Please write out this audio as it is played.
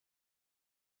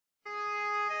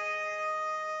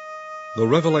The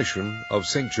Revelation of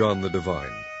St. John the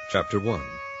Divine, Chapter 1.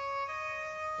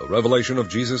 The revelation of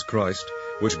Jesus Christ,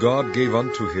 which God gave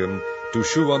unto him, to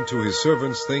shew unto his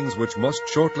servants things which must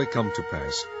shortly come to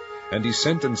pass. And he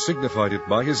sent and signified it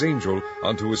by his angel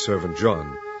unto his servant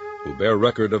John, who bare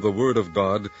record of the word of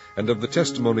God, and of the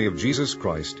testimony of Jesus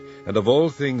Christ, and of all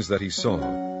things that he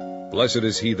saw. Blessed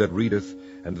is he that readeth,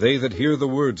 and they that hear the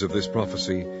words of this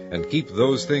prophecy, and keep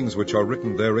those things which are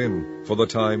written therein, for the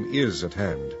time is at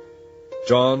hand.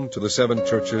 John, to the 7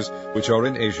 churches which are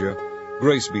in Asia,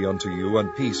 grace be unto you,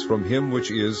 and peace from him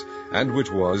which is, and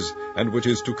which was, and which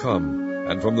is to come,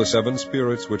 and from the 7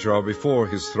 spirits which are before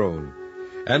his throne,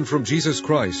 and from Jesus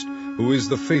Christ, who is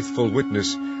the faithful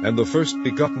witness, and the first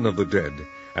begotten of the dead,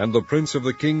 and the prince of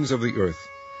the kings of the earth,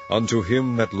 unto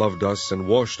him that loved us, and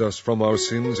washed us from our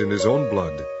sins in his own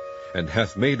blood, and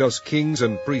hath made us kings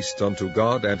and priests unto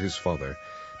God and his Father.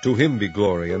 To him be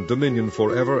glory and dominion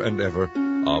for ever and ever.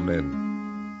 Amen.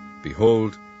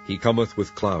 Behold, he cometh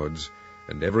with clouds,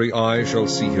 and every eye shall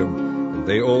see him, and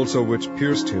they also which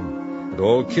pierced him, and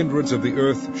all kindreds of the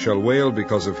earth shall wail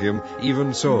because of him,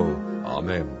 even so.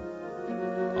 Amen.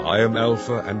 I am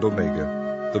Alpha and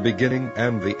Omega, the beginning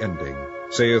and the ending,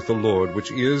 saith the Lord,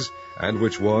 which is, and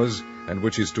which was, and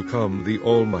which is to come, the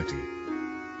Almighty.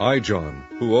 I, John,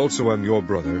 who also am your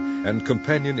brother, and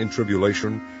companion in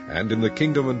tribulation, and in the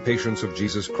kingdom and patience of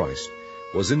Jesus Christ,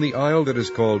 was in the isle that is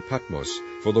called Patmos,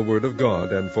 for the word of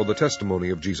God, and for the testimony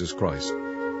of Jesus Christ.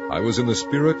 I was in the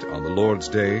Spirit on the Lord's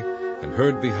day, and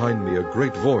heard behind me a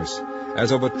great voice,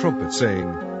 as of a trumpet, saying,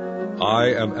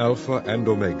 I am Alpha and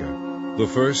Omega, the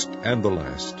first and the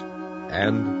last.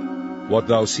 And what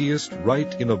thou seest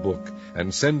write in a book,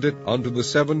 and send it unto the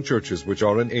 7 churches which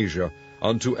are in Asia,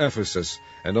 unto Ephesus,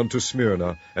 and unto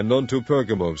Smyrna, and unto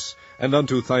Pergamos, and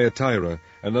unto Thyatira,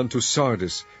 and unto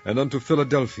Sardis, and unto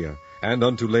Philadelphia, and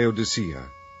unto Laodicea.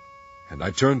 And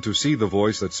I turned to see the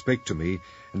voice that spake to me,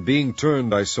 and being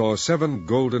turned I saw 7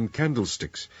 golden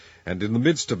candlesticks, and in the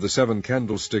midst of the 7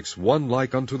 candlesticks one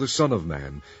like unto the Son of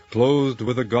Man, clothed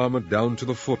with a garment down to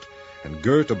the foot, and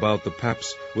girt about the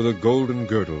paps with a golden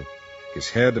girdle. His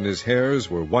head and his hairs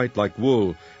were white like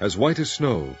wool, as white as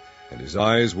snow, and his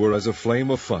eyes were as a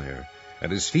flame of fire,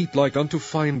 and his feet like unto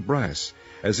fine brass,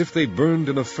 as if they burned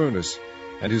in a furnace,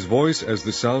 and his voice as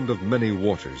the sound of many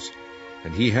waters.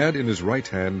 And he had in his right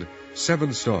hand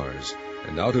 7 stars,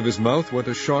 and out of his mouth went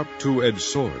a sharp 2-edged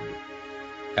sword.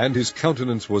 And his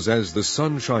countenance was as the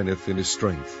sun shineth in his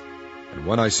strength. And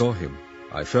when I saw him,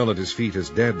 I fell at his feet as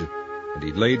dead, and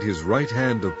he laid his right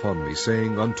hand upon me,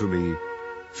 saying unto me,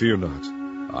 Fear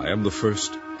not, I am the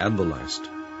first and the last.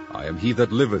 I am he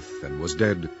that liveth and was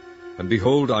dead, and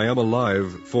behold, I am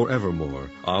alive for evermore.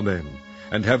 Amen.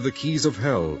 And have the keys of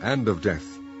hell and of death.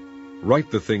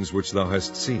 Write the things which thou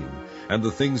hast seen, and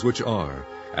the things which are,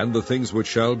 and the things which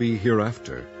shall be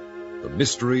hereafter. The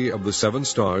mystery of the 7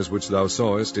 stars which thou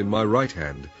sawest in my right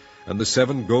hand, and the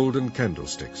 7 golden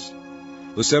candlesticks.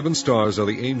 The 7 stars are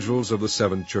the angels of the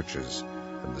 7 churches,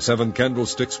 and the 7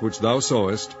 candlesticks which thou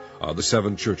sawest are the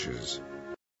 7 churches.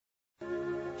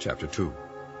 Chapter 2.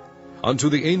 Unto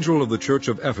the angel of the church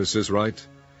of Ephesus write,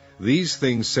 These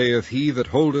things saith he that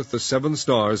holdeth the 7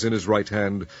 stars in his right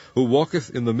hand, who walketh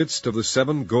in the midst of the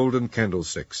 7 golden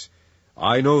candlesticks.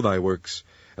 I know thy works,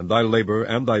 and thy labor,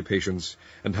 and thy patience,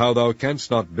 and how thou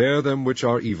canst not bear them which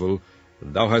are evil,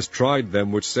 and thou hast tried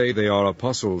them which say they are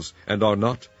apostles, and are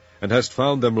not, and hast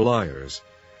found them liars,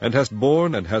 and hast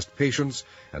borne, and hast patience,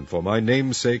 and for my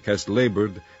name's sake hast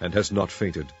labored, and hast not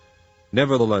fainted.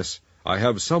 Nevertheless, I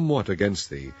have somewhat against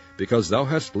thee, because thou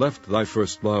hast left thy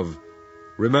first love.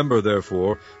 Remember,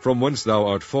 therefore, from whence thou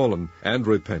art fallen, and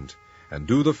repent, and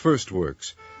do the first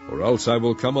works, or else I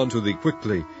will come unto thee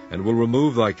quickly, and will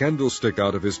remove thy candlestick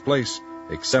out of his place,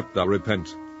 except thou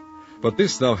repent. But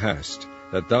this thou hast,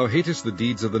 that thou hatest the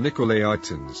deeds of the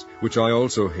Nicolaitans, which I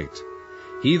also hate.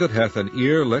 He that hath an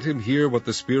ear, let him hear what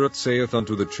the Spirit saith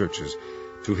unto the churches.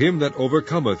 To him that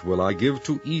overcometh will I give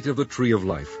to eat of the tree of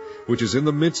life, which is in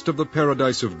the midst of the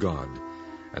paradise of God.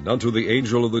 And unto the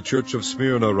angel of the church of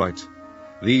Smyrna write,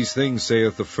 These things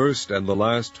saith the first and the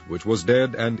last, which was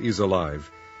dead and is alive.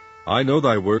 I know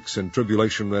thy works, and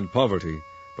tribulation, and poverty,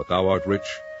 but thou art rich.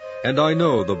 And I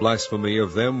know the blasphemy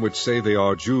of them which say they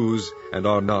are Jews, and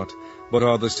are not, but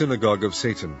are the synagogue of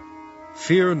Satan.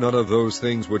 Fear none of those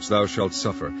things which thou shalt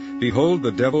suffer. Behold,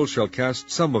 the devil shall cast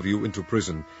some of you into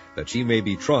prison, that ye may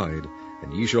be tried,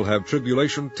 and ye shall have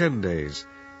tribulation 10 days.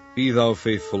 Be thou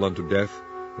faithful unto death,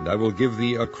 and I will give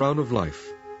thee a crown of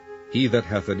life. He that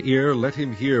hath an ear, let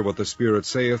him hear what the Spirit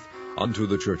saith unto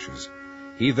the churches.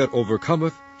 He that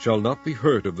overcometh shall not be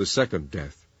hurt of the second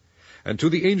death. And to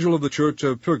the angel of the church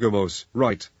of Pergamos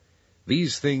write,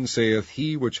 These things saith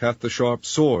he which hath the sharp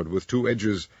sword with two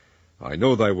edges. I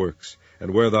know thy works,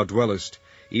 and where thou dwellest,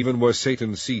 even where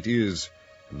Satan's seat is.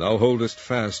 And thou holdest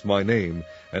fast my name,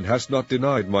 and hast not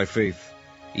denied my faith,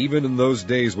 even in those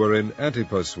days wherein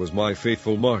Antipas was my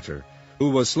faithful martyr,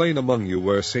 who was slain among you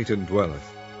where Satan dwelleth.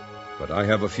 But I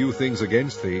have a few things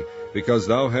against thee, because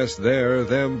thou hast there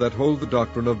them that hold the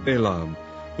doctrine of Balaam,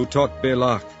 who taught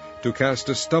Balak to cast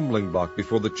a stumbling block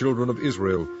before the children of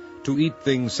Israel, to eat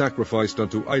things sacrificed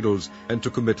unto idols, and to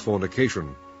commit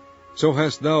fornication. So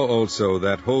hast thou also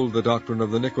that hold the doctrine of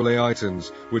the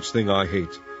Nicolaitans, which thing I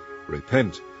hate.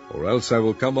 Repent, or else I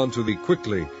will come unto thee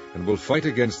quickly, and will fight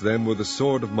against them with the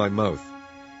sword of my mouth.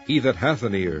 He that hath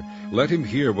an ear, let him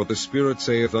hear what the Spirit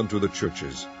saith unto the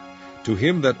churches. To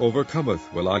him that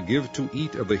overcometh will I give to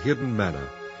eat of the hidden manna,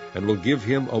 and will give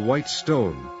him a white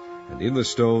stone, and in the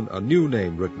stone a new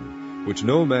name written, which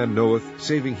no man knoweth,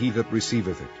 saving he that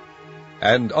receiveth it.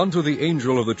 And unto the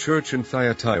angel of the church in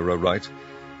Thyatira write,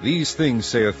 These things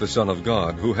saith the Son of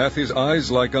God, who hath his eyes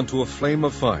like unto a flame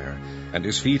of fire, and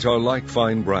his feet are like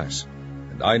fine brass.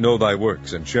 And I know thy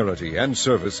works, and charity, and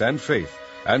service, and faith,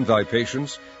 and thy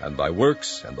patience, and thy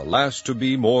works, and the last to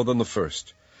be more than the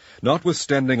first.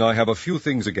 Notwithstanding I have a few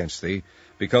things against thee,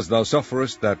 because thou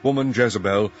sufferest that woman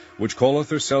Jezebel, which calleth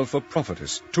herself a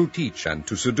prophetess, to teach and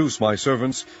to seduce my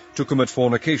servants, to commit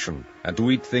fornication, and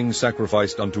to eat things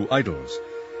sacrificed unto idols.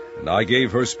 And I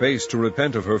gave her space to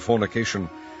repent of her fornication,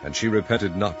 and she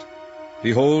repented not.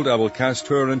 Behold, I will cast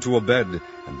her into a bed,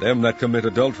 and them that commit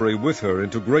adultery with her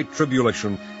into great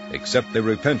tribulation, except they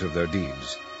repent of their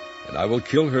deeds. And I will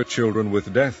kill her children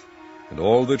with death, and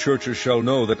all the churches shall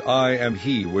know that I am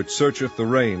he which searcheth the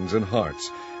reins and hearts,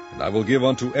 and I will give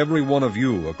unto every one of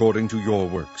you according to your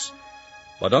works.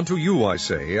 But unto you I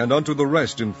say, and unto the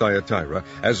rest in Thyatira,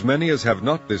 as many as have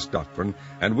not this doctrine,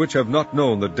 and which have not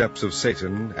known the depths of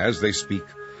Satan, as they speak,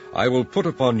 I will put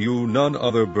upon you none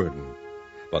other burden.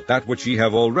 But that which ye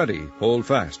have already, hold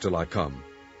fast till I come.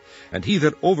 And he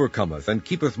that overcometh and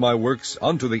keepeth my works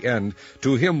unto the end,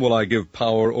 to him will I give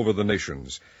power over the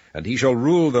nations. And he shall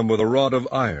rule them with a rod of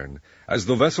iron. As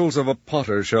the vessels of a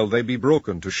potter shall they be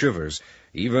broken to shivers,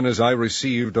 even as I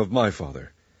received of my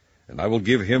Father. And I will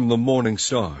give him the morning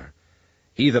star.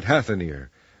 He that hath an ear,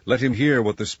 let him hear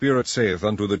what the Spirit saith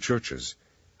unto the churches.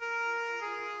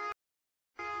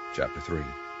 Chapter 3.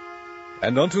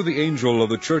 And unto the angel of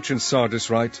the church in Sardis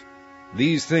write,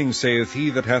 These things saith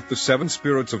he that hath the 7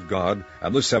 spirits of God,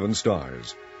 and the 7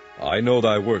 stars. I know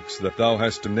thy works, that thou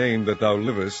hast a name that thou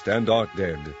livest, and art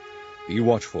dead. Be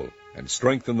watchful, and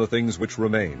strengthen the things which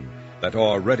remain, that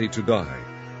are ready to die.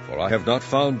 For I have not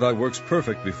found thy works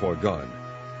perfect before God.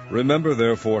 Remember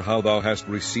therefore how thou hast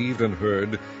received and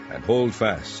heard, and hold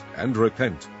fast, and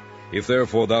repent. If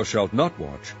therefore thou shalt not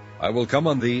watch, I will come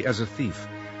on thee as a thief,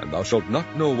 and thou shalt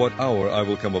not know what hour I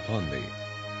will come upon thee.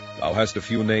 Thou hast a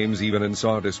few names even in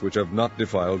Sardis which have not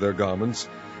defiled their garments,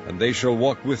 and they shall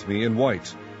walk with me in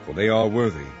white, for they are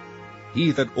worthy.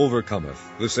 He that overcometh,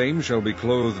 the same shall be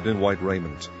clothed in white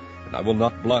raiment, and I will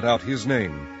not blot out his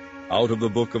name out of the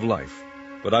book of life,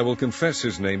 but I will confess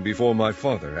his name before my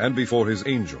Father, and before his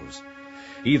angels.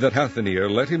 He that hath an ear,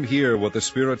 let him hear what the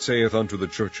Spirit saith unto the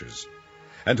churches.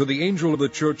 And to the angel of the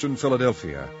church in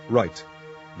Philadelphia write,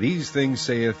 These things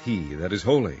saith he that is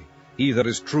holy, he that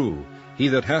is true, he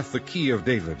that hath the key of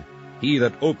David, he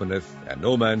that openeth, and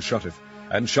no man shutteth,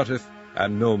 and shutteth,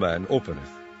 and no man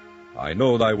openeth. I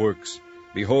know thy works.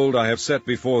 Behold, I have set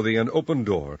before thee an open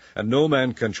door, and no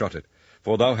man can shut it.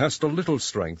 For thou hast a little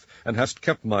strength, and hast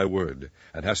kept my word,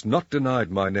 and hast not denied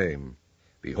my name.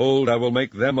 Behold, I will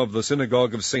make them of the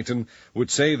synagogue of Satan,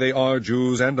 which say they are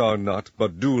Jews, and are not,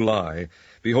 but do lie.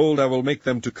 Behold, I will make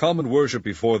them to come and worship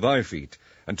before thy feet,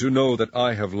 and to know that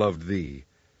I have loved thee.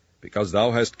 Because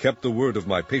thou hast kept the word of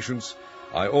my patience,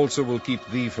 I also will keep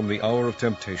thee from the hour of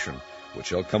temptation, which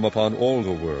shall come upon all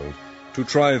the world, to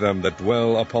try them that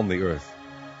dwell upon the earth.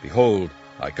 Behold,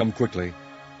 I come quickly.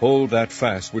 Hold that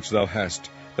fast which thou hast,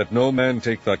 that no man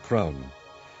take thy crown.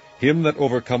 Him that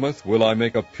overcometh will I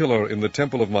make a pillar in the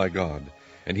temple of my God,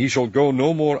 and he shall go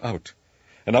no more out.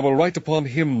 And I will write upon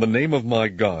him the name of my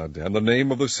God, and the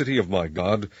name of the city of my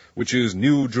God, which is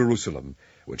New Jerusalem,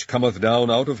 which cometh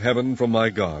down out of heaven from my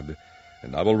God.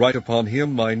 And I will write upon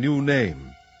him my new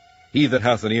name. He that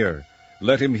hath an ear,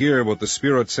 let him hear what the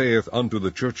Spirit saith unto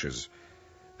the churches.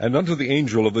 And unto the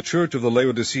angel of the church of the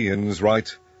Laodiceans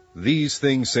write, These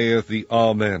things saith the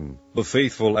Amen, the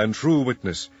faithful and true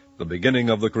witness, the beginning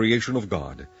of the creation of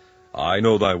God. I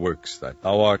know thy works, that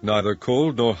thou art neither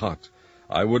cold nor hot.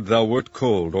 I would thou wert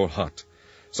cold or hot.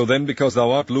 So then, because thou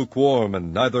art lukewarm,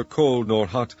 and neither cold nor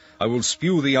hot, I will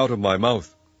spew thee out of my mouth.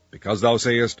 because thou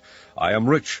sayest, I am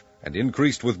rich, and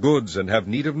increased with goods, and have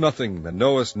need of nothing, and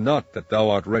knowest not that thou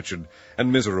art wretched,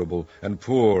 and miserable, and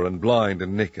poor, and blind,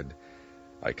 and naked.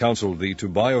 I counsel thee to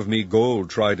buy of me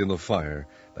gold tried in the fire,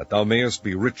 that thou mayest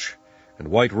be rich, and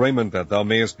white raiment that thou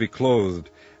mayest be clothed,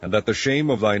 and that the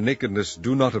shame of thy nakedness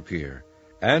do not appear.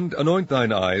 And anoint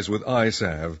thine eyes with eye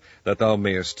salve, that thou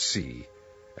mayest see.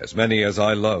 As many as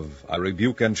I love, I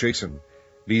rebuke and chasten.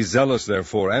 Be zealous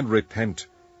therefore, and repent.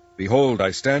 Behold,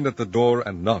 I stand at the door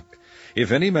and knock.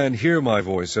 If any man hear my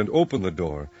voice, and open the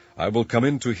door, I will come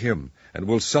in to him, and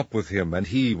will sup with him, and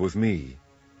he with me.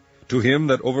 To him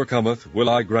that overcometh will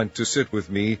I grant to sit with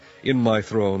me in my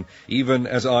throne, even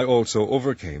as I also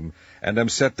overcame, and am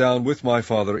set down with my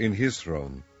Father in his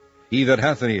throne. He that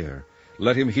hath an ear,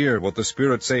 let him hear what the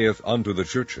Spirit saith unto the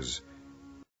churches.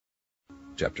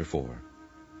 Chapter 4.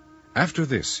 After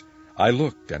this I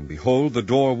looked, and behold, the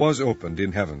door was opened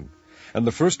in heaven. And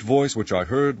the first voice which I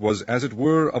heard was as it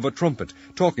were of a trumpet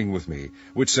talking with me,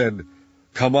 which said,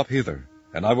 Come up hither,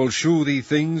 and I will shew thee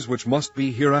things which must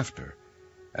be hereafter.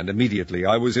 And immediately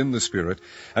I was in the Spirit,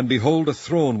 and behold, a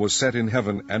throne was set in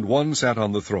heaven, and one sat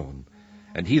on the throne.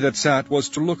 And he that sat was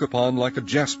to look upon like a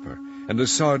jasper, and a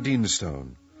sardine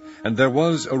stone. And there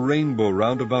was a rainbow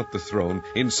round about the throne,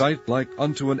 in sight like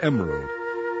unto an emerald.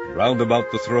 And round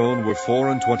about the throne were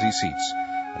 24 seats,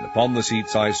 and upon the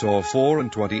seats I saw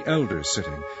 24 elders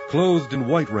sitting, clothed in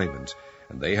white raiment,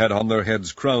 and they had on their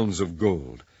heads crowns of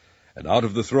gold. And out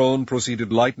of the throne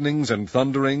proceeded lightnings and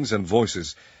thunderings and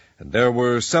voices. And there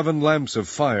were 7 lamps of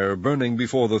fire burning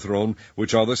before the throne,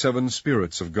 which are the 7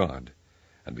 spirits of God.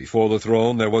 And before the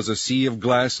throne there was a sea of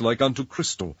glass like unto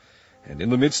crystal. And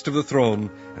in the midst of the throne,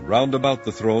 and round about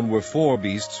the throne, were 4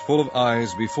 beasts full of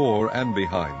eyes before and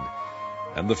behind.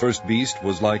 And the first beast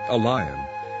was like a lion,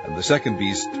 and the second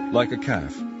beast like a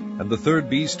calf, and the third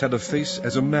beast had a face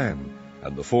as a man,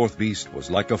 and the fourth beast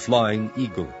was like a flying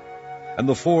eagle. And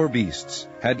the 4 beasts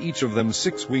had each of them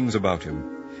 6 wings about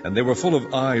him, and they were full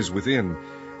of eyes within,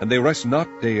 and they rest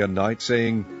not day and night,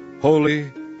 saying,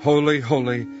 Holy, holy,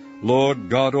 holy, Lord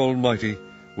God Almighty,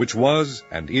 which was,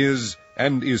 and is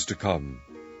to come.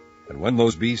 And when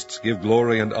those beasts give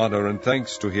glory and honor and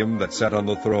thanks to him that sat on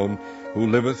the throne, who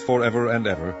liveth for ever and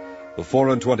ever, the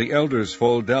 24 elders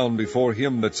fall down before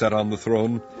him that sat on the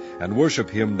throne, and worship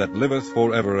him that liveth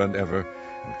for ever and ever,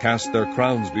 and cast their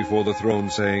crowns before the throne,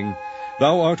 saying,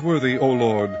 Thou art worthy, O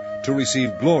Lord, to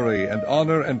receive glory and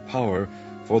honor and power,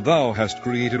 for thou hast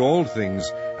created all things,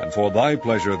 and for thy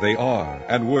pleasure they are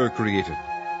and were created.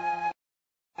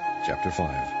 Chapter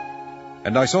 5.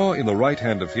 And I saw in the right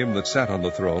hand of him that sat on the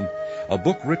throne a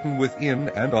book written within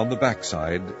and on the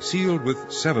backside, sealed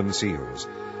with 7 seals.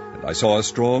 And I saw a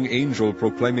strong angel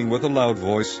proclaiming with a loud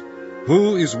voice,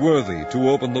 Who is worthy to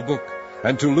open the book,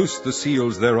 and to loose the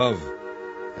seals thereof?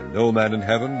 And no man in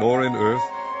heaven nor in earth,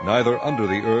 neither under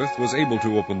the earth, was able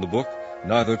to open the book,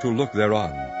 neither to look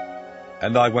thereon.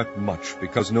 And I wept much,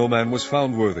 because no man was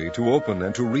found worthy to open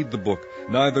and to read the book,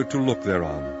 neither to look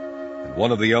thereon. And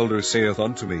one of the elders saith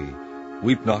unto me,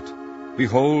 Weep not.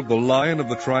 Behold, the Lion of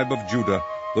the tribe of Judah,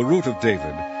 the Root of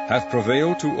David, hath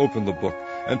prevailed to open the book,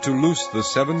 and to loose the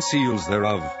 7 seals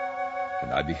thereof.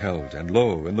 And I beheld, and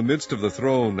lo, in the midst of the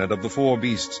throne and of the 4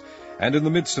 beasts, and in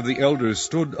the midst of the elders,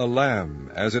 stood a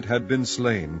lamb, as it had been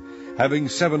slain, having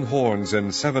 7 horns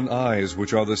and 7 eyes,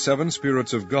 which are the 7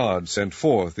 spirits of God sent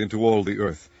forth into all the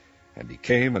earth. And he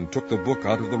came and took the book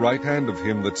out of the right hand of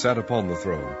him that sat upon the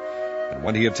throne. And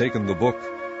when he had taken the book,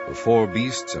 the 4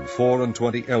 beasts and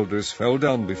 24 elders fell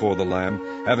down before the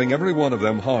Lamb, having every one of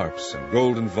them harps and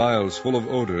golden vials full of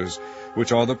odors,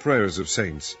 which are the prayers of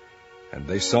saints. And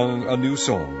they sung a new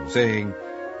song, saying,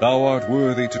 Thou art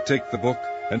worthy to take the book,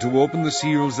 and to open the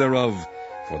seals thereof,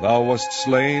 for thou wast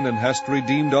slain, and hast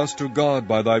redeemed us to God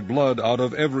by thy blood out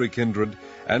of every kindred,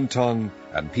 and tongue,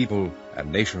 and people,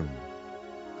 and nation.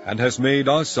 And hast made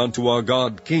us unto our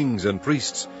God kings and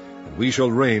priests, and we shall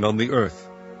reign on the earth.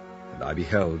 And I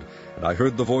beheld, and I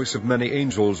heard the voice of many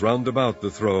angels round about the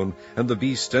throne, and the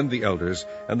beast and the elders,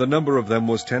 and the number of them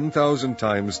was 10,000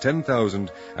 times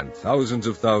 10,000, and thousands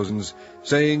of thousands,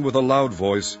 saying with a loud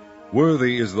voice,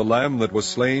 Worthy is the Lamb that was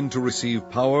slain to receive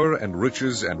power and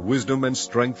riches and wisdom and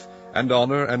strength and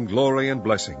honor and glory and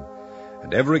blessing.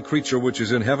 And every creature which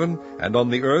is in heaven, and on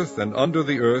the earth, and under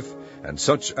the earth, and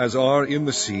such as are in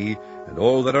the sea, and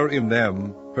all that are in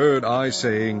them, heard I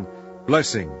saying,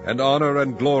 Blessing, and honor,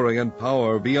 and glory, and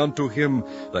power be unto him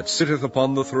that sitteth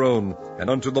upon the throne, and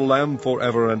unto the Lamb for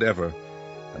ever and ever.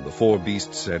 And the 4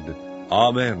 beasts said,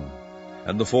 Amen.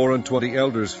 And the 24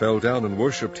 elders fell down and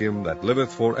worshipped him that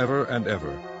liveth for ever and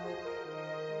ever.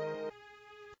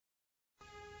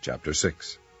 Chapter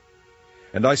 6.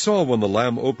 And I saw when the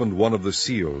Lamb opened one of the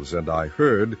seals, and I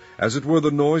heard, as it were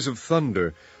the noise of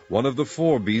thunder, one of the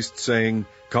four beasts saying,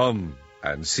 Come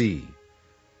and see.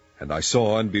 And I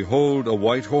saw, and behold, a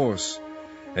white horse,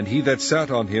 and he that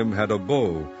sat on him had a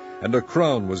bow, and a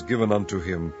crown was given unto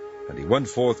him, and he went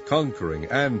forth conquering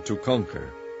and to conquer.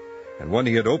 And when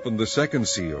he had opened the second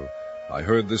seal, I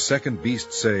heard the second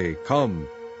beast say, Come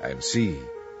and see.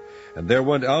 And there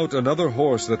went out another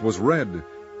horse that was red,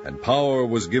 and power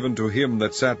was given to him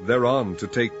that sat thereon to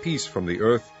take peace from the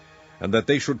earth, and that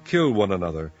they should kill one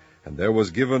another, and there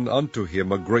was given unto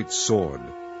him a great sword.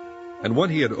 And when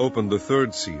he had opened the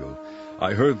third seal,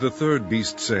 I heard the third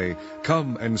beast say,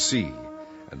 Come and see.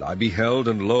 And I beheld,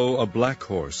 and lo, a black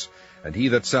horse, and he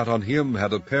that sat on him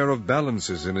had a pair of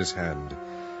balances in his hand.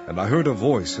 And I heard a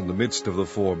voice in the midst of the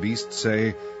four beasts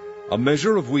say, A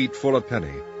measure of wheat for a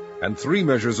penny, and 3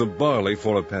 measures of barley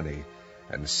for a penny,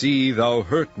 and see thou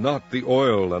hurt not the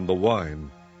oil and the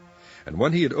wine. And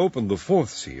when he had opened the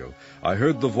fourth seal, I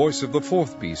heard the voice of the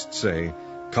fourth beast say,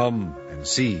 Come and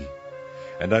see.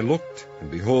 And I looked,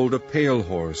 and behold, a pale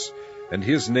horse, and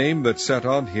his name that sat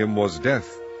on him was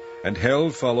Death, and hell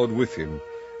followed with him,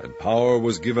 and power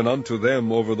was given unto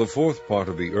them over the fourth part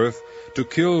of the earth, to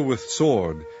kill with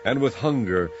sword, and with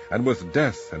hunger, and with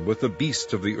death, and with the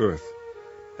beasts of the earth.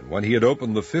 And when he had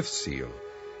opened the fifth seal,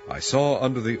 I saw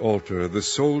under the altar the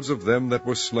souls of them that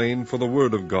were slain for the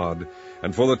word of God,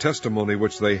 and for the testimony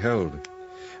which they held.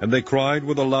 And they cried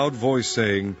with a loud voice,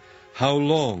 saying, How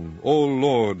long, O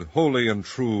Lord, holy and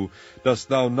true, dost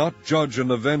thou not judge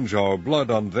and avenge our blood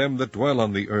on them that dwell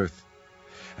on the earth?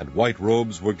 And white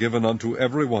robes were given unto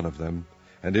every one of them,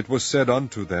 and it was said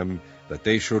unto them that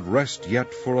they should rest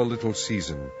yet for a little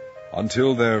season,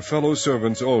 until their fellow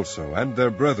servants also, and their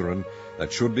brethren,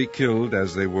 that should be killed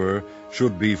as they were,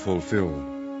 should be fulfilled.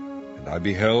 And I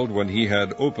beheld when he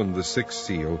had opened the sixth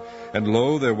seal, and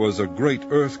lo, there was a great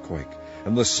earthquake,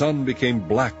 and the sun became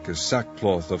black as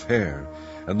sackcloth of hair,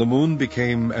 and the moon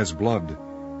became as blood.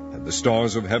 And the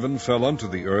stars of heaven fell unto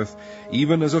the earth,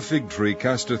 even as a fig tree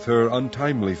casteth her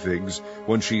untimely figs,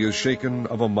 when she is shaken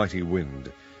of a mighty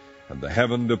wind. And the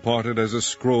heaven departed as a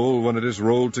scroll when it is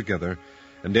rolled together,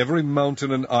 and every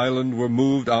mountain and island were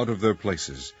moved out of their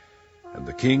places. And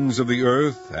the kings of the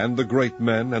earth, and the great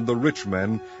men, and the rich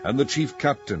men, and the chief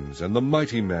captains, and the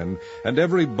mighty men, and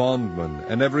every bondman,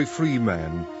 and every free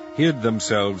man, hid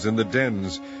themselves in the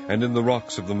dens, and in the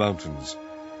rocks of the mountains,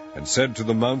 and said to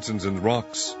the mountains and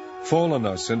rocks, Fall on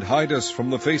us, and hide us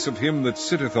from the face of him that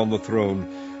sitteth on the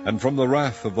throne, and from the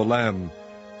wrath of the Lamb.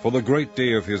 For the great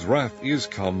day of his wrath is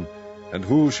come, and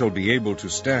who shall be able to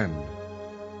stand?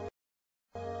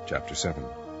 Chapter 7.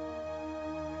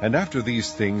 And after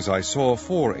these things I saw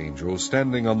 4 angels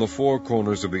standing on the 4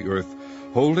 corners of the earth,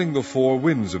 holding the 4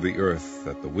 winds of the earth,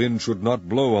 that the wind should not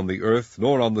blow on the earth,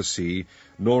 nor on the sea,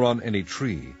 nor on any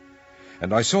tree.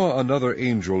 And I saw another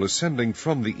angel ascending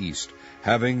from the east,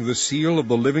 having the seal of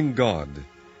the living God.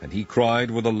 And he cried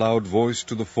with a loud voice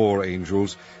to the 4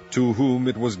 angels, to whom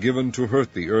it was given to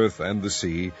hurt the earth and the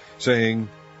sea, saying,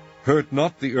 Hurt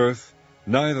not the earth,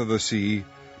 neither the sea,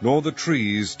 nor the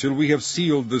trees, till we have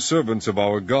sealed the servants of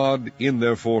our God in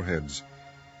their foreheads.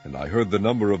 And I heard the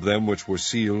number of them which were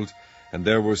sealed, and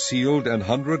there were sealed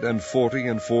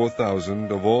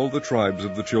 144,000 of all the tribes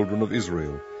of the children of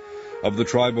Israel. Of the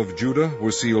tribe of Judah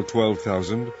were sealed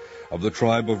 12,000, of the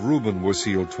tribe of Reuben were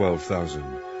sealed 12,000,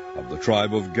 of the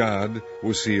tribe of Gad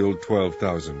were sealed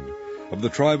 12,000, of the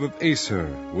tribe of Aser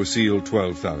were sealed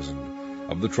 12,000,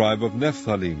 of the tribe of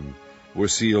Nephthalim were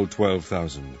sealed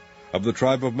 12,000, of the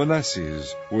tribe of Manasseh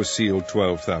were sealed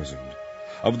 12,000.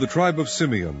 Of the tribe of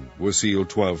Simeon were sealed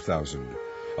 12,000.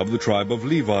 Of the tribe of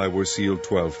Levi were sealed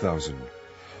 12,000.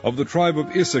 Of the tribe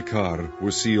of Issachar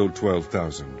were sealed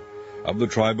 12,000. Of the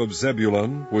tribe of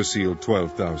Zebulun were sealed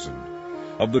 12,000.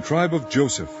 Of the tribe of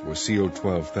Joseph were sealed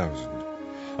 12,000.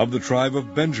 Of the tribe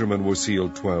of Benjamin were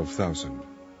sealed 12,000.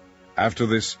 After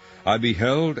this I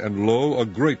beheld, and lo, a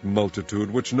great multitude,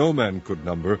 which no man could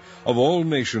number, of all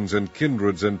nations and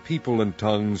kindreds and people and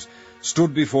tongues,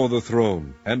 stood before the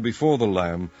throne, and before the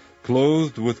Lamb,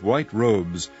 clothed with white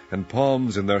robes, and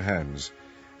palms in their hands,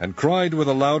 and cried with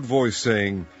a loud voice,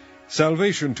 saying,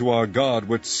 Salvation to our God,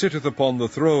 which sitteth upon the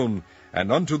throne,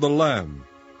 and unto the Lamb.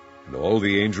 And all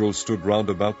the angels stood round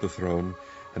about the throne,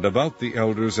 and about the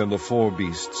elders and the 4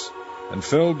 beasts, and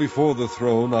fell before the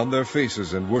throne on their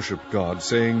faces, and worshipped God,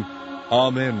 saying,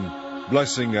 Amen.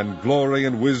 Blessing and glory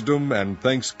and wisdom and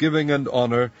thanksgiving and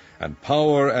honor and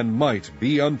power and might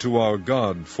be unto our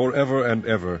God forever and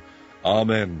ever.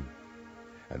 Amen.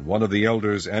 And one of the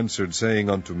elders answered, saying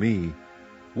unto me,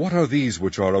 What are these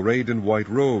which are arrayed in white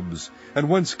robes, and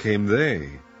whence came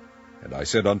they? And I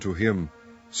said unto him,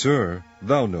 Sir,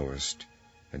 thou knowest.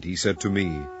 And he said to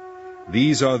me,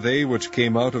 These are they which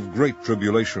came out of great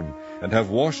tribulation, and have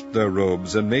washed their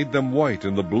robes, and made them white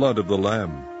in the blood of the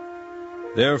Lamb.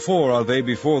 Therefore are they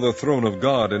before the throne of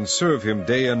God, and serve him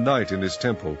day and night in his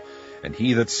temple, and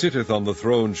he that sitteth on the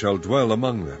throne shall dwell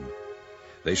among them.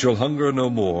 They shall hunger no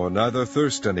more, neither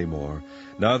thirst any more,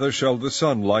 neither shall the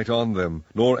sun light on them,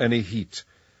 nor any heat.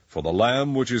 For the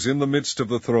Lamb which is in the midst of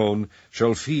the throne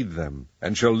shall feed them,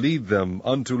 and shall lead them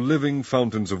unto living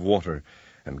fountains of water,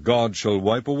 and God shall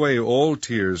wipe away all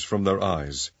tears from their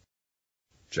eyes.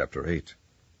 Chapter 8.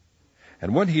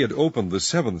 And when he had opened the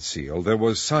seventh seal, there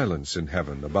was silence in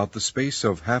heaven about the space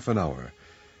of half an hour.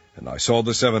 And I saw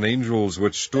the 7 angels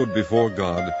which stood before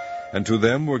God, and to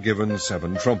them were given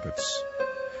 7 trumpets.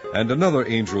 And another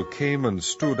angel came and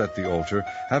stood at the altar,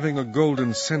 having a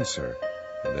golden censer,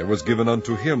 and there was given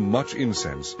unto him much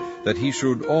incense, that he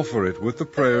should offer it with the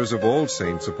prayers of all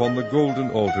saints upon the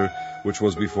golden altar which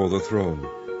was before the throne.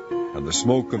 And the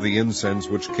smoke of the incense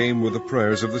which came with the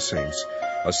prayers of the saints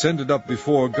ascended up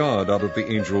before God out of the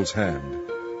angel's hand.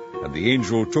 And the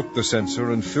angel took the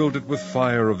censer, and filled it with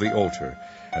fire of the altar,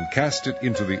 and cast it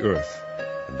into the earth.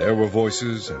 And there were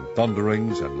voices, and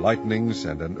thunderings, and lightnings,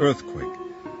 and an earthquake.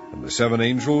 And the 7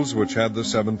 angels which had the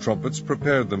 7 trumpets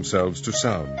prepared themselves to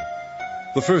sound.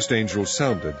 The first angel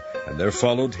sounded, and there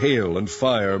followed hail and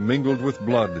fire mingled with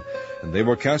blood, and they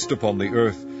were cast upon the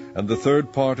earth, and the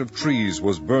 3rd part of trees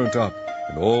was burnt up,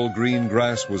 and all green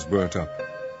grass was burnt up.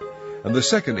 And the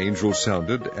second angel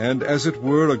sounded, and as it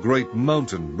were a great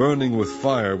mountain burning with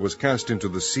fire was cast into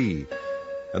the sea,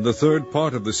 and the 3rd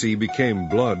part of the sea became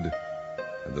blood,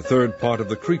 and the 3rd part of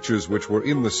the creatures which were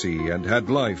in the sea and had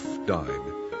life died.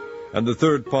 And the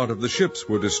 3rd part of the ships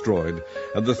were destroyed,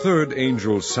 and the 3rd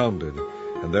angel sounded,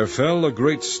 and there fell a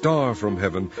great star from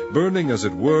heaven, burning as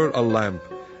it were a lamp,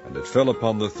 and it fell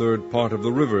upon the 3rd part of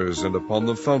the rivers, and upon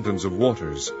the fountains of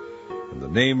waters. And the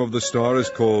name of the star is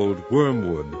called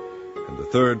Wormwood, and the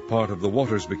 3rd part of the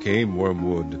waters became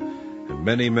wormwood, and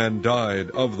many men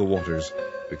died of the waters,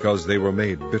 because they were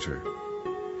made bitter.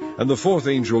 And the 4th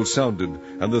angel sounded,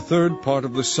 and the 3rd part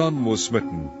of the sun was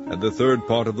smitten, and the 3rd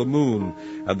part of the moon,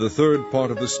 and the 3rd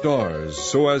part of the stars,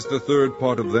 so as the 3rd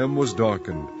part of them was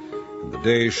darkened. And the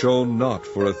day shone not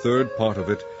for a 3rd part of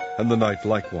it, and the night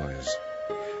likewise.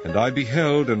 And I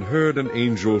beheld and heard an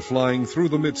angel flying through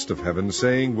the midst of heaven,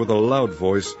 saying with a loud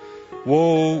voice,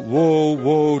 Woe, woe,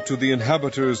 woe to the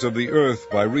inhabitants of the earth,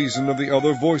 by reason of the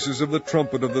other voices of the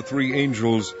trumpet of the 3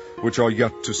 angels, which are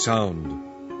yet to sound.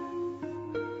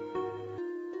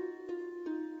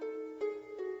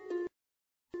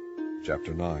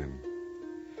 Chapter 9.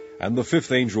 And the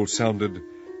 5th angel sounded,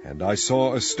 and I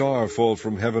saw a star fall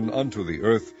from heaven unto the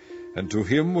earth, and to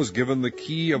him was given the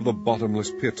key of the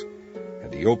bottomless pit.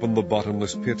 And he opened the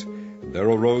bottomless pit, and there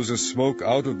arose a smoke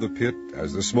out of the pit,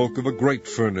 as the smoke of a great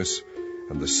furnace,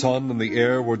 and the sun and the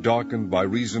air were darkened by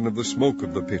reason of the smoke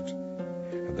of the pit.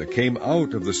 And there came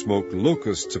out of the smoke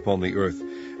locusts upon the earth,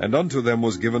 and unto them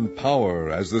was given power,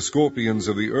 as the scorpions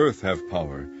of the earth have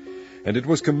power. And it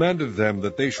was commanded them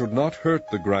that they should not hurt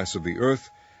the grass of the earth,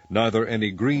 neither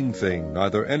any green thing,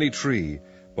 neither any tree,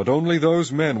 but only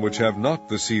those men which have not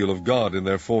the seal of God in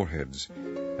their foreheads.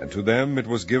 And to them it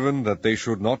was given that they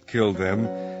should not kill them,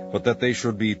 but that they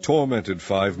should be tormented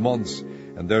 5 months,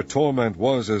 and their torment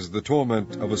was as the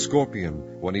torment of a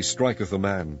scorpion, when he striketh a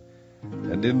man.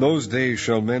 And in those days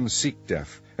shall men seek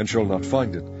death, and shall not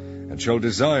find it, and shall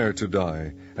desire to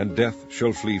die, and death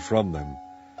shall flee from them.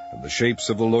 And the shapes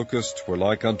of the locusts were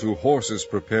like unto horses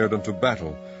prepared unto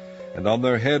battle, and on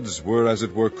their heads were as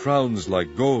it were crowns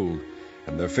like gold,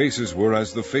 and their faces were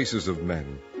as the faces of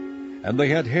men. And they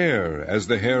had hair as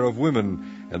the hair of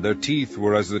women, and their teeth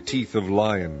were as the teeth of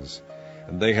lions.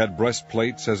 And they had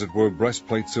breastplates as it were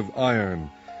breastplates of iron,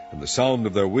 and the sound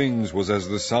of their wings was as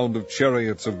the sound of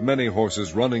chariots of many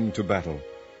horses running to battle.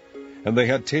 And they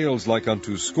had tails like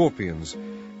unto scorpions,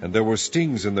 and there were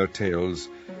stings in their tails,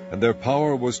 and their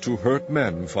power was to hurt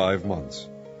men 5 months.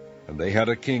 And they had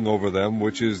a king over them,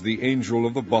 which is the angel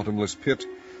of the bottomless pit,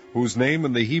 whose name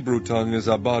in the Hebrew tongue is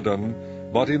Abaddon,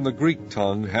 but in the Greek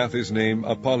tongue hath his name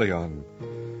Apollyon.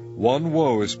 1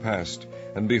 woe is past,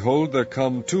 and behold, there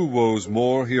come 2 woes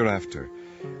more hereafter.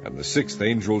 And the 6th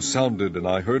angel sounded, and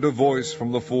I heard a voice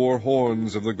from the 4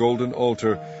 horns of the golden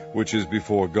altar, which is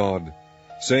before God,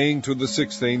 saying to the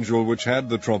 6th angel which had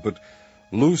the trumpet,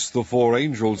 Loose the 4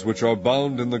 angels which are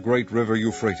bound in the great river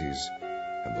Euphrates.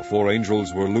 And the 4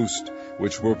 angels were loosed,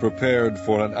 which were prepared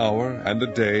for an hour, and a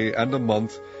day, and a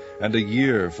month, and a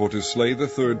year, for to slay the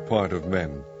 3rd part of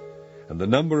men. And the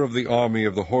number of the army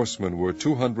of the horsemen were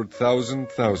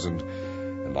 200,000,000,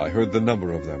 and I heard the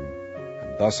number of them.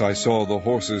 And thus I saw the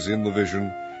horses in the vision,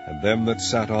 and them that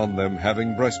sat on them,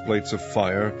 having breastplates of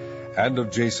fire, and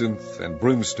of jacinth, and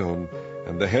brimstone,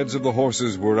 and the heads of the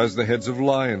horses were as the heads of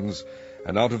lions,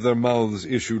 and out of their mouths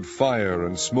issued fire,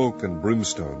 and smoke, and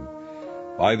brimstone.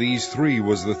 By these three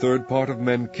was the third part of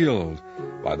men killed,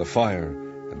 by the fire,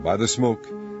 and by the smoke,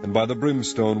 and by the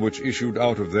brimstone which issued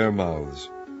out of their mouths.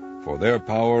 For their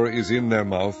power is in their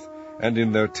mouth, and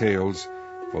in their tails,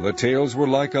 for their tails were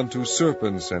like unto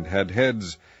serpents, and had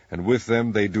heads, and with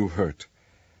them they do hurt.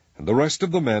 And the rest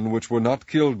of the men which were not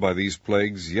killed by these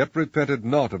plagues yet repented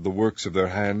not of the works of their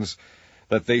hands,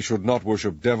 that they should not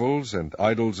worship devils, and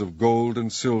idols of gold,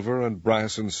 and silver, and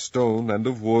brass, and stone, and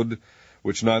of wood,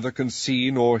 which neither can see,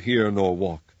 nor hear, nor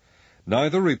walk.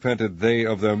 Neither repented they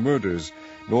of their murders,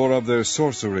 nor of their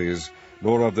sorceries,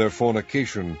 nor of their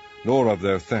fornication, nor of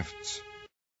their thefts.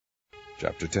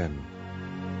 Chapter 10.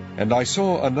 And I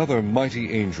saw another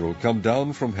mighty angel come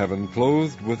down from heaven,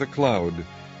 clothed with a cloud,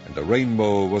 and a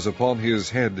rainbow was upon his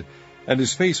head, and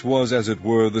his face was as it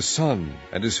were the sun,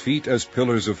 and his feet as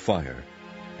pillars of fire.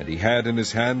 And he had in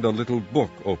his hand a little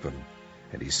book open.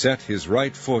 And he set his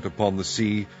right foot upon the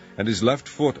sea, and his left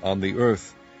foot on the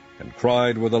earth, and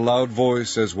cried with a loud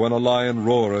voice, as when a lion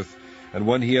roareth. And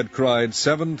when he had cried,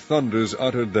 7 thunders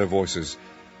uttered their voices.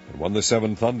 And when the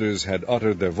 7 thunders had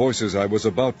uttered their voices, I was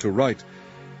about to write.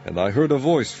 And I heard a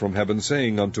voice from heaven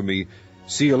saying unto me,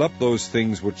 Seal up those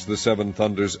things which the 7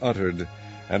 thunders uttered,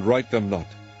 and write them not.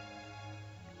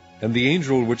 And the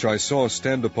angel which I saw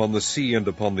stand upon the sea and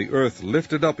upon the earth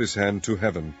lifted up his hand to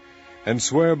heaven, and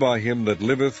sware by him that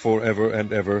liveth for ever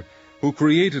and ever, who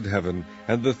created heaven,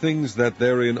 and the things that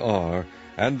therein are,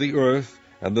 and the earth,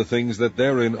 and the things that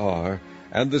therein are,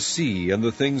 and the sea, and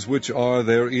the things which are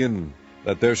therein,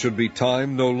 that there should be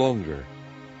time no longer.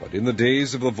 But in the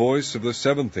days of the voice of the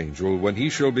 7th angel, when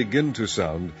he shall begin to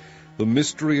sound, the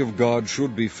mystery of God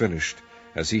should be finished,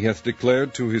 as he hath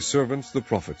declared to his servants the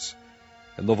prophets.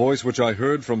 And the voice which I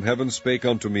heard from heaven spake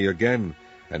unto me again,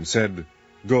 and said,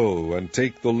 Go, and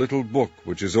take the little book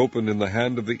which is open in the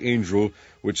hand of the angel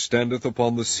which standeth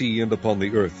upon the sea and upon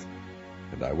the earth.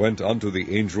 And I went unto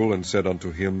the angel, and said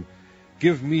unto him,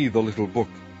 Give me the little book.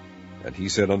 And he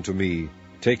said unto me,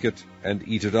 Take it, and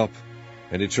eat it up,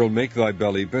 and it shall make thy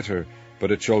belly bitter,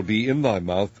 but it shall be in thy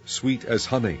mouth sweet as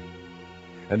honey.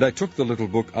 And I took the little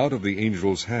book out of the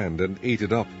angel's hand, and ate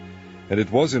it up, and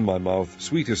it was in my mouth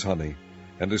sweet as honey,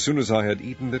 and as soon as I had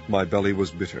eaten it, my belly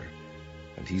was bitter.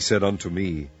 And he said unto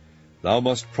me, Thou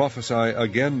must prophesy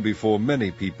again before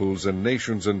many peoples, and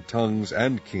nations, and tongues,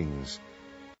 and kings.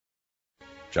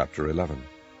 Chapter 11.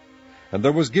 And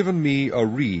there was given me a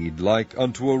reed like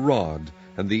unto a rod,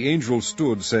 and the angel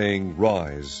stood, saying,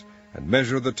 Rise, and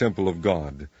measure the temple of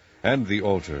God, and the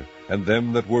altar, and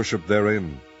them that worship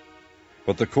therein.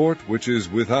 But the court which is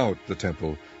without the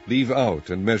temple leave out,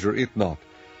 and measure it not,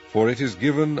 for it is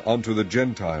given unto the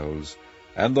Gentiles,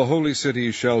 and the holy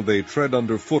city shall they tread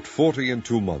under foot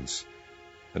 42 months.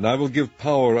 And I will give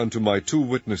power unto my 2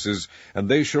 witnesses, and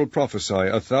they shall prophesy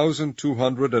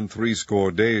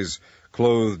 1,260 days,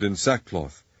 clothed in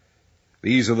sackcloth.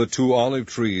 These are the 2 olive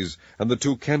trees, and the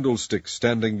 2 candlesticks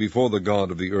standing before the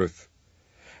God of the earth.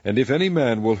 And if any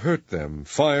man will hurt them,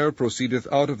 fire proceedeth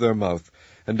out of their mouth,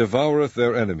 and devoureth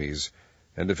their enemies.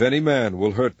 And if any man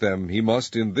will hurt them, he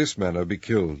must in this manner be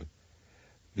killed.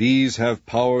 These have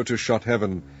power to shut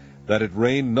heaven, that it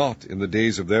rain not in the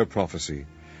days of their prophecy,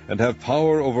 and have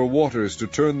power over waters to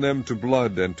turn them to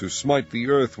blood, and to smite the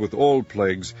earth with all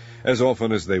plagues, as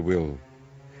often as they will.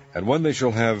 And when they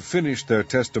shall have finished their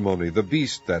testimony, the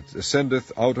beast that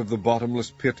ascendeth out of the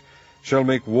bottomless pit shall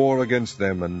make war against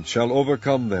them, and shall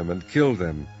overcome them, and kill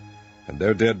them. And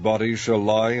their dead bodies shall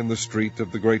lie in the street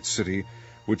of the great city,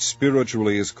 which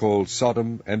spiritually is called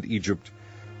Sodom and Egypt,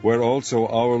 where also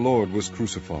our Lord was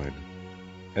crucified.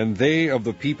 And they of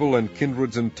the people and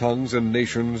kindreds and tongues and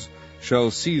nations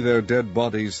shall see their dead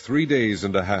bodies 3 days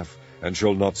and a half, and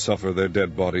shall not suffer their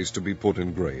dead bodies to be put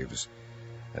in graves.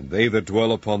 And they that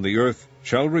dwell upon the earth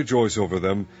shall rejoice over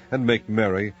them, and make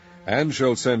merry, and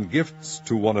shall send gifts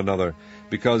to one another,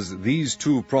 because these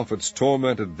 2 prophets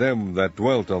tormented them that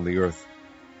dwelt on the earth.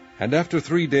 And after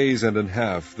 3 days and a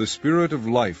half the Spirit of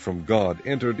life from God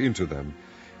entered into them,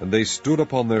 and they stood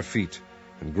upon their feet,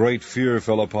 and great fear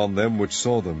fell upon them which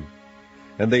saw them.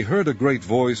 And they heard a great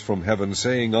voice from heaven,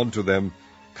 saying unto them,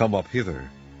 Come up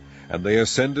hither. And they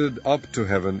ascended up to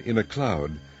heaven in a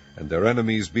cloud, and their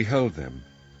enemies beheld them.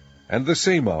 And the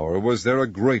same hour was there a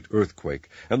great earthquake,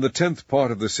 and the 10th part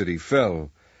of the city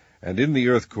fell. And in the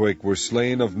earthquake were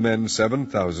slain of men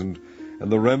 7,000,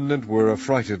 and the remnant were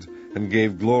affrighted, and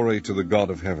gave glory to the God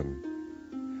of heaven.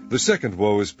 The second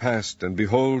woe is past, and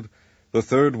behold, the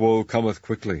third woe cometh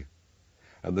quickly.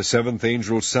 And the seventh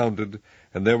angel sounded,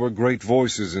 and there were great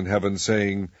voices in heaven,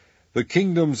 saying, The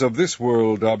kingdoms of this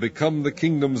world are become the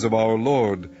kingdoms of our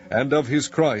Lord, and of his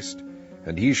Christ,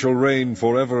 and he shall reign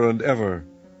for ever and ever.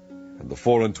 And the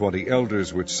 24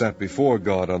 elders which sat before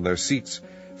God on their seats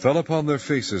fell upon their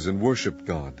faces and worshipped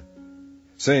God,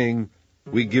 saying,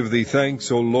 We give thee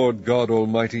thanks, O Lord God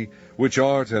Almighty, which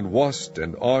art and wast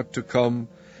and art to come,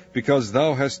 because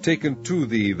thou hast taken to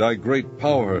thee thy great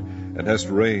power, and hast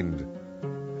reigned.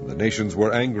 And the nations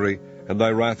were angry, and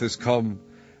thy wrath is come,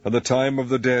 and the time of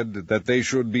the dead, that they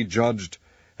should be judged,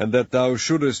 and that thou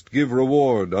shouldest give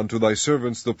reward unto thy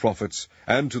servants the prophets,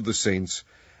 and to the saints,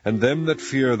 and them that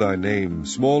fear thy name,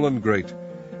 small and great,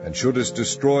 and shouldest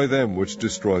destroy them which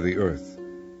destroy the earth.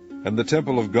 And the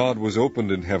temple of God was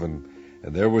opened in heaven,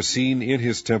 and there was seen in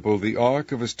his temple the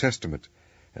ark of his testament,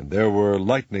 and there were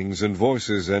lightnings and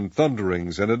voices and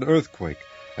thunderings and an earthquake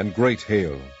and great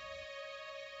hail.